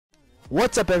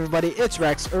What's up, everybody? It's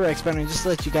Rex, or Rex Bender. Just to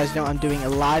let you guys know, I'm doing a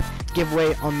live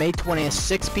giveaway on May 20th,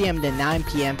 6 p.m. to 9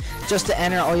 p.m. Just to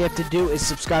enter, all you have to do is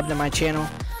subscribe to my channel.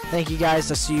 Thank you guys.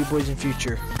 I'll see you boys in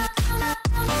future.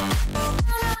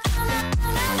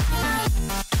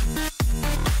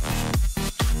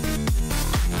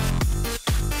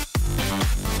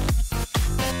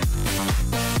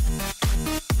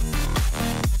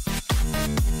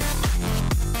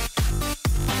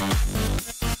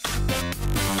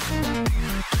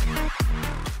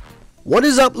 What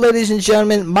is up, ladies and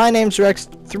gentlemen? My name's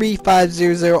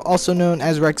Rex3500, also known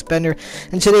as Rex Bender,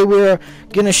 and today we're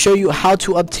going to show you how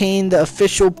to obtain the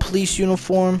official police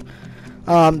uniform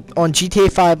on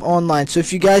GTA5 online. So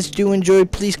if you guys do enjoy,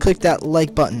 please click that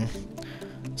like button.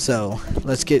 So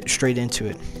let's get straight into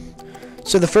it.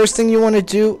 So the first thing you want to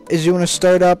do is you want to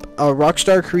start up a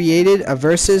Rockstar created a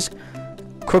versus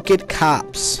Crooked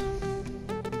Cops.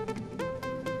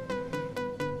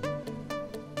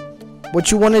 What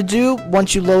you want to do,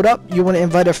 once you load up, you want to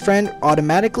invite a friend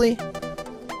automatically.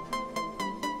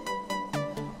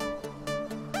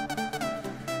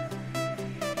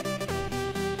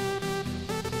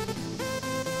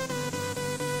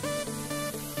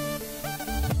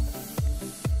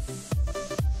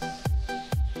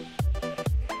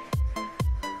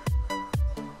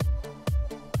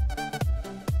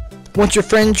 Once your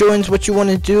friend joins, what you want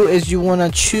to do is you want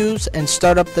to choose and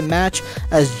start up the match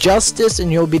as Justice,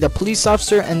 and you'll be the police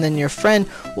officer, and then your friend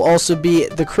will also be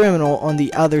the criminal on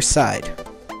the other side.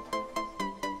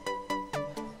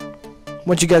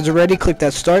 Once you guys are ready, click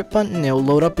that start button and it'll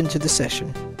load up into the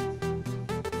session.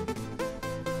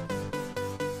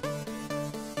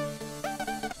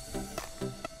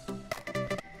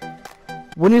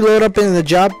 When you load up into the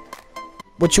job,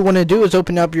 what you want to do is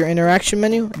open up your interaction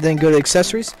menu, then go to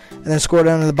accessories, and then scroll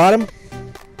down to the bottom,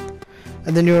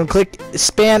 and then you want to click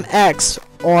spam X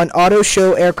on auto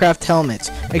show aircraft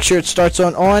helmets. Make sure it starts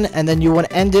on, and then you want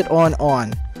to end it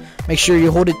on. Make sure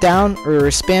you hold it down or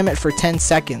spam it for 10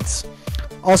 seconds.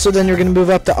 Also, then you're going to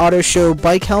move up to auto show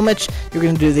bike helmets. You're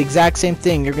going to do the exact same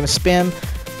thing. You're going to spam,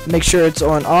 make sure it's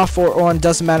on, off, or on,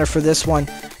 doesn't matter for this one,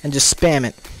 and just spam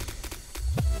it.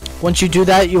 Once you do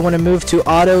that, you want to move to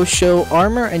auto show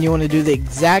armor, and you want to do the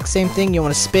exact same thing. You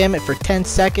want to spam it for 10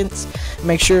 seconds.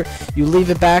 Make sure you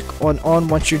leave it back on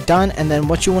once you're done, and then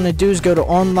what you want to do is go to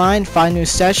online, find new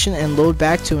session, and load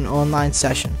back to an online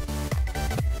session.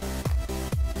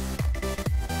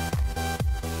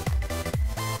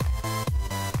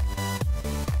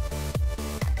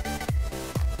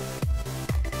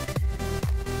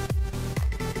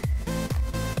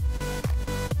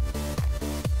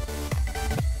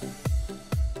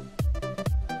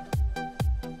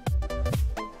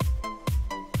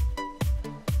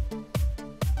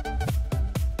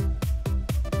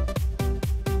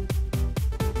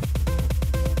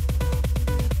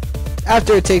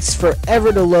 After it takes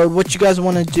forever to load, what you guys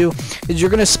want to do is you're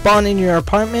going to spawn in your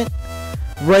apartment.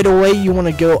 Right away, you want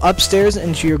to go upstairs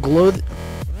into your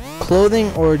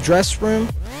clothing or dress room,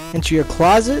 into your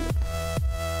closet.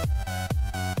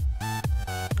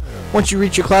 Once you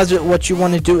reach your closet, what you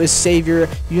want to do is save your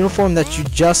uniform that you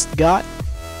just got.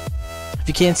 If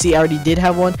you can't see, I already did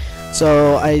have one,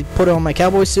 so I put it on my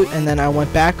cowboy suit, and then I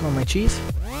went back on my chief.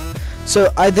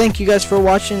 So I thank you guys for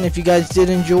watching. If you guys did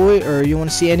enjoy, or you want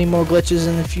to see any more glitches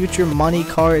in the future, money,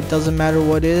 car, it doesn't matter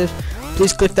what it is,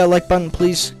 please click that like button.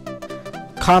 Please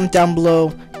comment down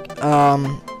below,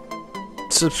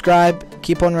 subscribe,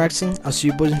 keep on rexing. I'll see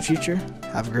you boys in the future.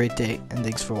 Have a great day, and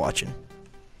thanks for watching.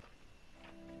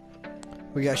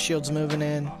 We got shields moving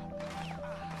in.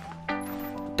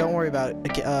 Don't worry about it.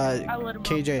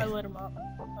 KJ. I lit him up.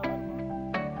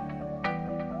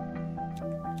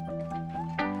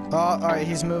 Oh, alright,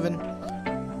 he's moving. You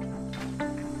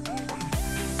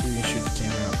can shoot the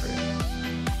camera out for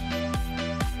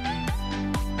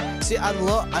it. See, I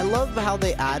love how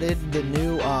they added the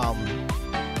new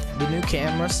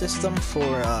camera system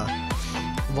for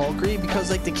Valkyrie,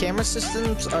 because like the camera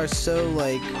systems are so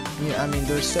like, I mean,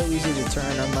 they're so easy to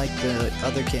turn, unlike the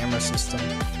other camera system.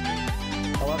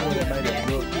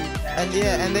 And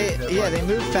they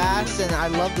move fast, and I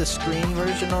love the screen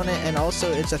version on it, and also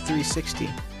it's a 360.